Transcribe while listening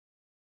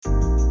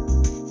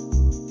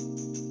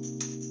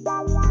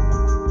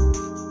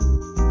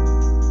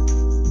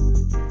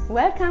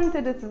Welcome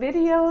to this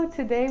video.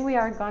 Today we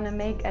are gonna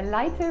make a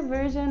lighter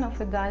version of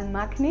a Dhal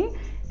Makhani.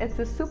 It's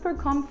a super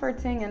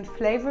comforting and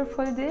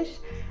flavorful dish,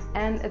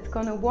 and it's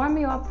gonna warm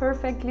you up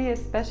perfectly,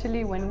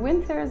 especially when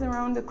winter is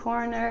around the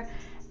corner.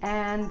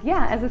 And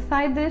yeah, as a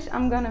side dish,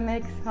 I'm gonna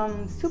make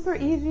some super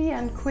easy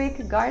and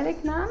quick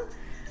garlic naan.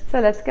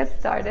 So let's get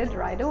started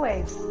right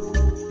away.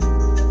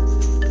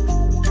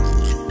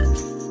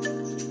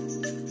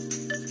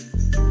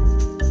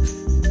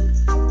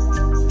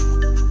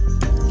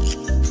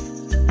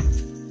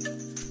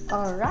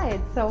 Alright,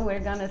 so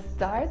we're gonna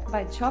start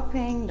by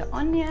chopping the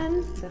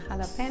onion, the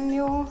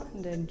jalapeno,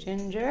 the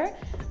ginger,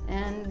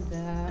 and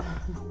the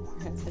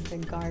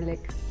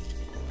garlic.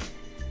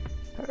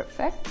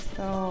 Perfect.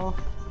 So,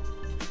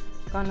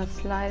 gonna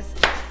slice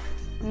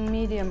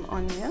medium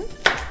onion,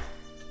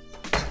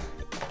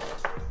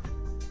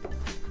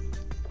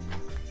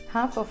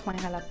 half of my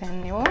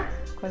jalapeno,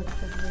 because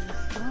it's really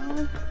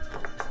small.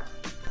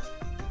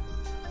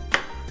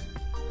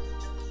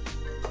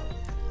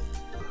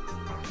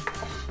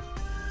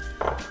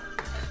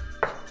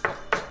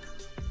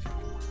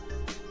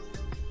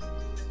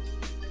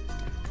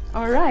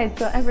 Alright,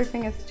 so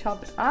everything is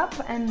chopped up,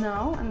 and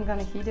now I'm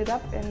gonna heat it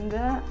up in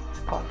the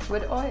pot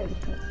with oil.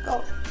 Let's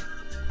go.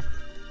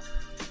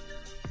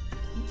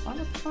 Some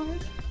olive oil.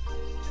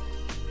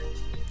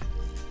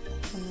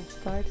 I'm gonna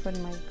start with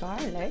my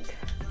garlic.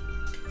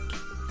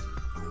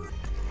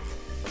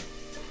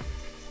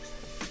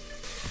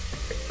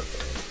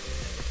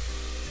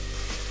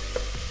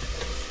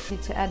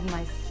 Need to add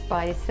my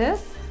spices.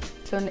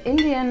 So in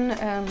Indian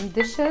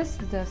dishes,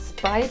 the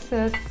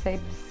spices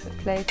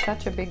play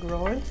such a big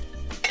role.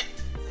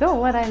 So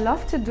what I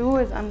love to do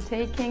is I'm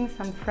taking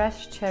some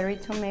fresh cherry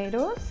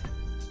tomatoes,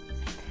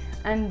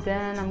 and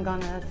then I'm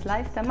gonna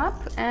slice them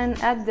up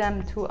and add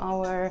them to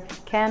our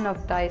can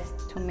of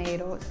diced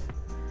tomatoes.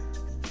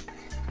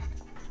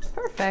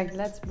 Perfect,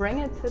 let's bring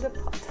it to the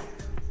pot.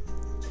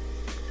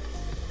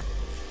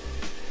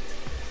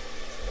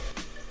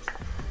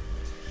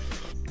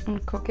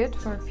 And cook it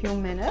for a few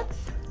minutes.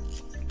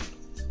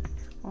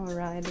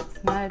 Alright, it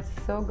smells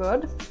so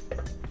good.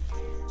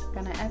 I'm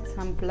gonna add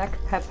some black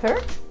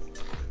pepper.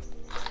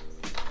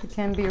 You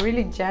can be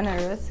really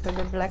generous with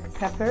the black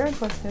pepper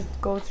because it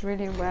goes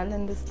really well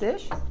in this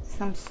dish.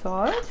 Some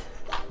salt.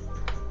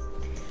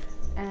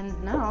 And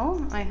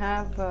now I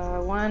have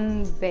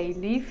one bay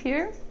leaf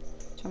here,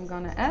 which I'm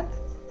gonna add.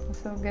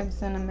 Also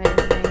gives an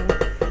amazing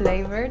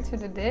flavor to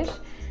the dish.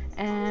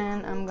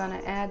 And I'm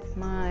gonna add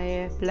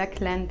my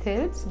black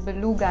lentils,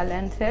 beluga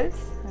lentils.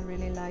 I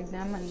really like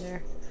them, and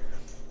they're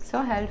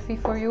so healthy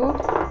for you.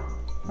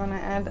 I'm gonna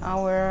add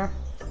our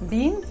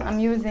beans. I'm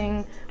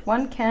using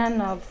 1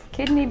 can of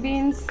kidney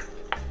beans.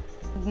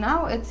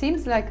 Now it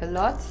seems like a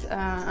lot.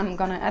 I'm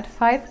gonna add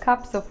 5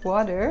 cups of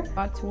water,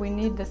 but we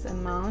need this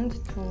amount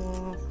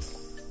to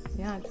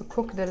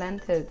cook the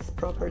lentils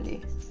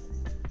properly.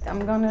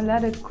 I'm gonna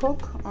let it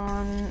cook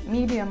on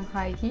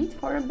medium-high heat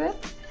for a bit,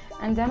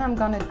 and then I'm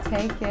gonna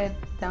take it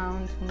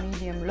down to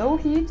medium-low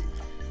heat,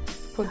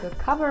 put the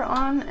cover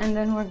on, and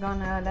then we're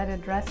gonna let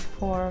it rest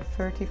for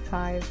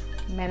 35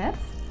 minutes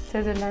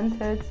till the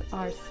lentils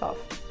are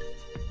soft.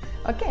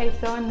 Okay,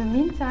 so in the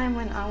meantime,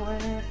 when our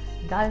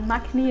Dhal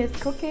Makhani is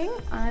cooking,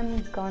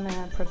 I'm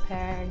gonna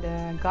prepare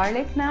the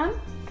garlic naan.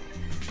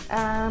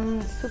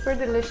 Super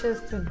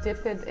delicious to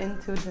dip it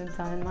into the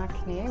Dhal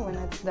Makhani when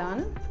it's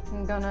done.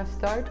 I'm gonna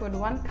start with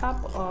 1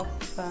 cup of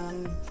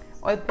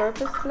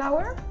all-purpose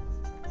flour,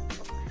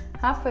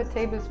 half a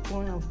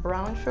tablespoon of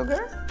brown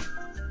sugar,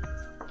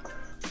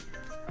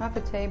 half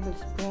a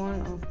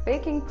tablespoon of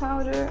baking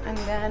powder, and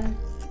then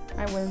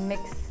I will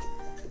mix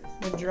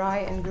the dry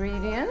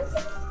ingredients.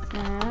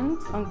 And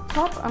on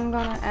top I'm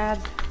gonna add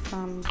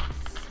some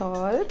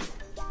salt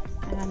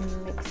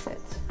and mix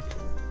it.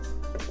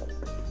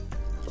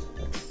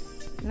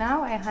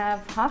 Now I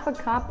have half a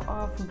cup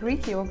of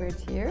Greek yogurt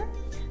here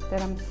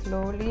that I'm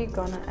slowly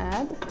gonna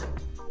add.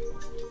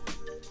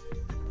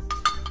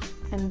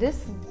 And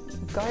this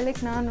garlic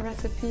naan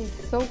recipe is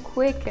so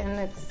quick and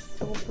it's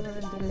super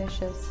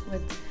delicious.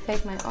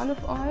 Take my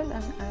olive oil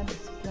and add a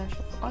splash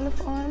of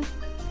olive oil.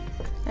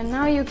 And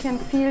now you can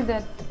feel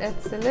that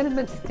it's a little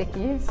bit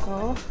sticky,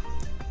 so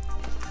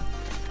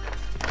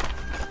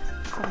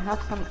I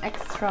have some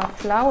extra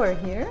flour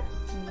here,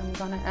 and I'm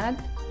gonna add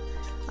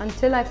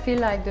until I feel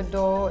like the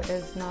dough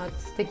is not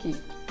sticky.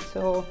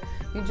 So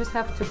you just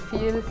have to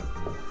feel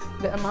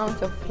the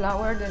amount of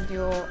flour that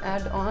you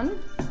add on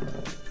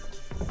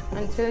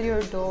until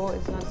your dough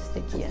is not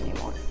sticky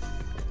anymore.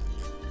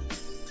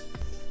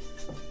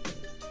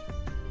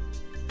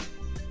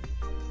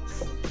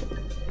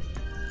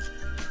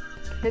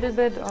 Little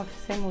bit of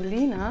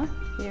semolina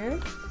here,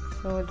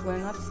 so it will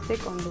not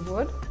stick on the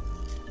wood.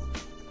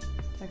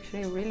 It's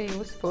actually really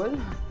useful.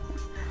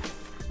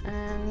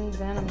 And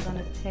then I'm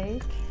gonna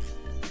take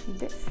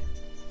this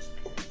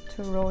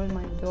to roll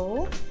my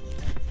dough.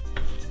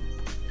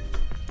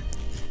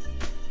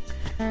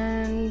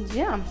 And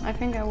yeah, I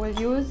think I will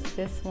use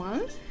this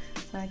one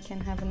so I can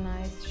have a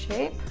nice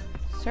shape,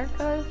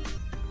 circle.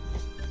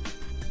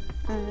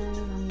 and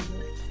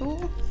number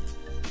 2.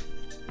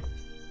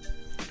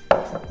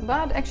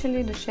 But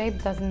actually the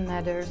shape doesn't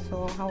matter,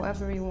 so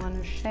however you want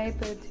to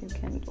shape it, you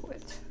can do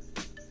it.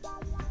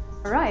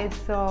 Alright,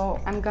 so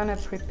I'm gonna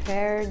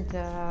prepare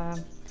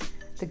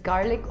the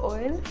garlic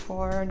oil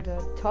for the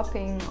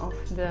topping of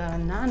the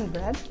naan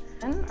bread.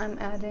 And I'm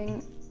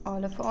adding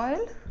olive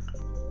oil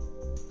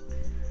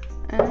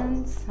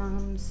and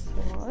some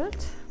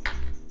salt.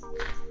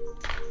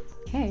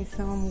 Okay,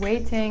 so I'm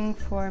waiting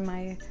for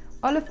my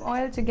olive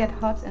oil to get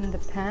hot in the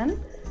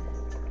pan.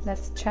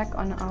 Let's check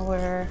on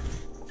our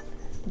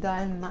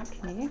Dhal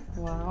Makhani.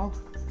 Wow,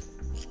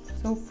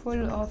 so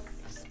full of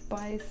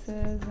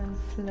spices and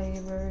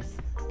flavors.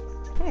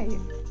 Okay,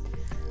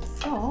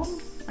 so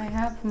I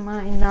have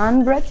my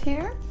naan bread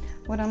here.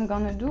 What I'm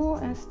gonna do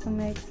is to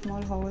make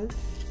small holes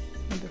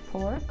with the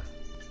fork.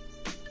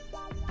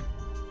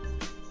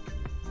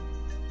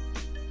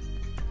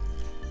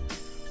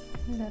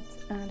 Let's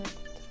add it.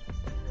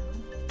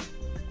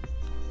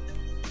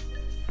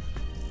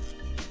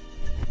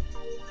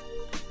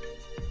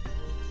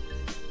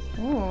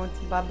 Oh, it's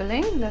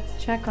bubbling.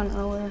 Let's check on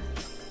our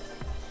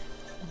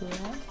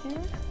bread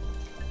here.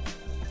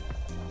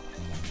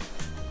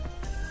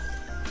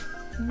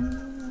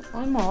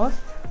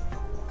 Almost.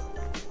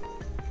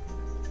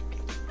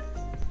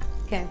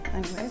 Okay,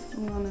 anyways,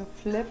 I'm gonna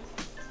flip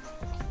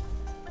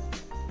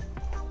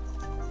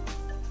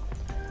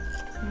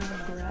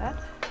the bread.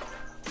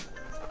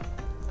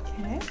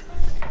 Okay,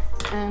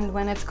 and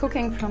when it's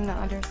cooking from the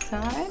other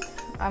side,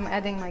 I'm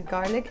adding my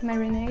garlic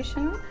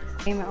marination.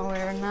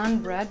 Our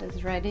naan bread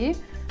is ready.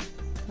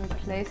 We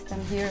place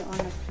them here on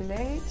a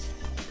plate.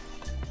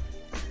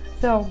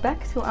 So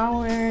back to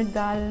our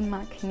Dhal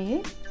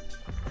Makhani.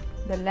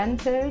 The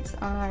lentils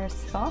are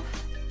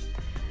soft.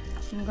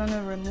 I'm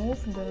gonna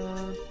remove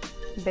the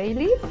bay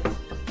leaf.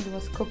 It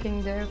was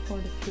cooking there for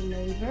the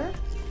flavor.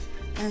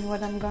 And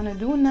what I'm gonna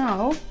do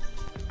now,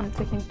 I'm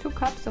taking 2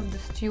 cups of the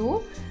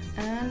stew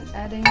and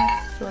adding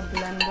it to a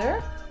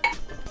blender.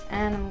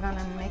 And I'm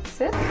gonna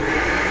mix it.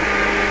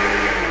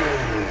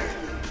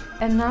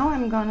 And now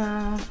I'm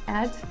gonna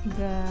add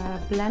the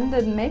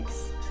blended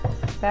mix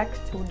back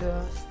to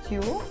the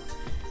stew.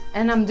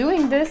 And I'm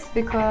doing this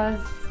because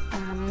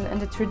in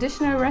the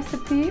traditional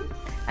recipe,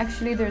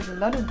 actually there's a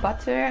lot of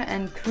butter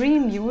and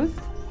cream used,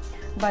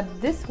 but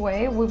this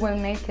way we will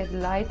make it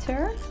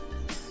lighter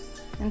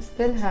and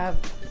still have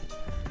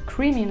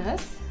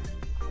creaminess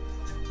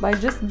by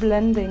just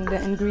blending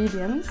the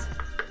ingredients.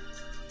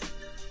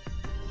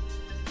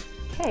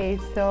 Okay,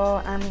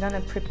 so I'm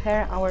gonna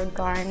prepare our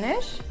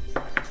garnish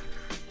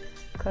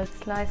called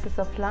slices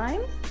of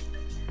lime,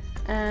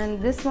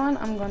 and this one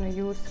I'm gonna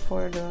use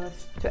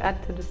to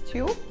add to the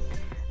stew.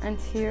 And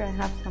here I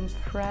have some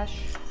fresh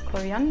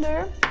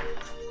coriander.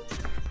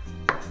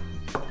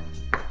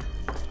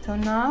 So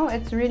now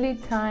it's really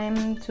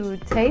time to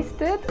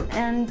taste it,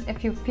 and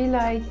if you feel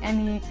like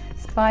any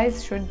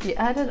spice should be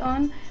added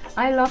on,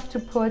 I love to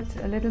put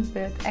a little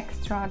bit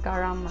extra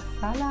garam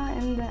masala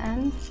in the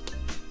end.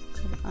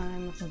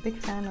 I'm a big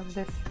fan of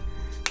this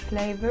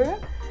flavor,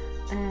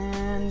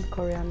 and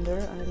coriander,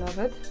 I love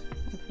it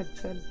if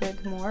it's a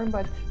bit more,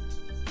 but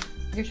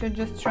you should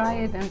just try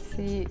it and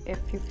see if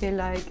you feel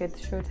like it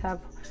should have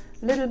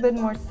a little bit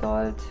more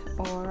salt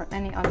or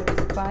any other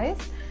spice.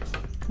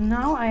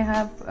 Now I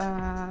have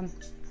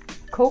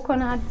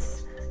coconut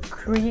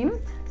cream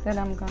that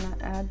I'm gonna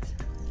add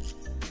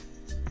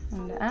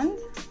in the end,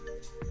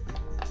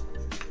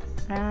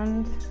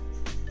 and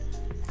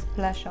a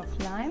splash of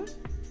lime.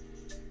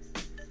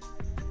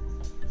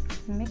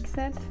 Mix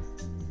it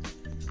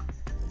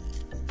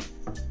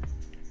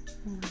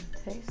and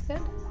taste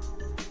it.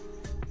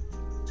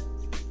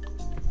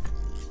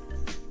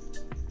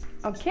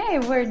 Okay,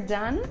 we're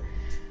done.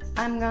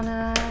 I'm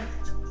gonna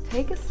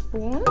take a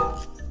spoon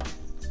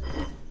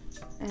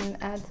and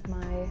add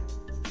my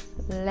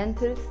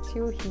lentil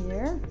stew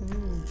here.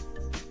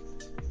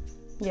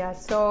 Yeah,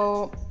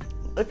 so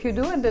if you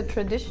do it the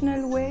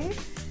traditional way,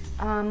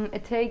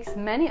 it takes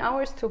many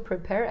hours to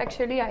prepare.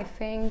 Actually, I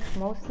think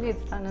mostly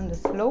it's done in the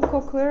slow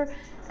cooker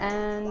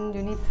and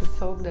you need to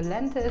soak the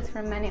lentils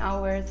for many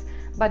hours.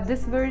 But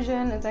this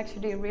version is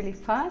actually really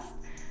fast,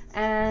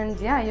 and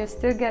yeah, you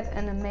still get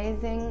an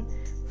amazing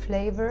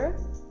flavor,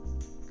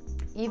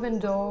 even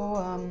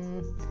though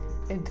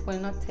it will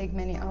not take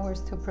many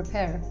hours to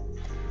prepare.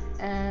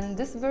 And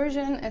this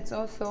version, it's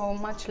also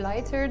much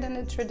lighter than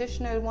the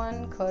traditional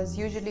one, because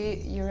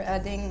usually you're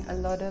adding a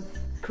lot of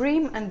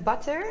cream and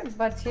butter,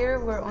 but here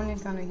we're only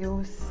gonna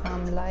use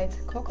some light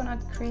coconut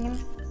cream.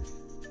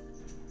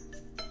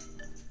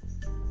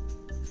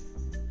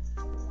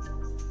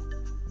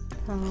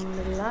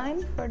 Some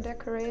lime for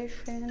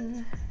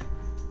decoration.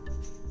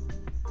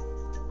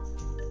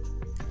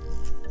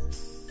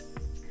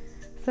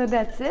 So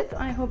that's it.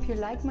 I hope you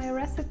like my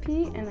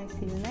recipe, and I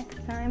see you next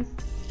time.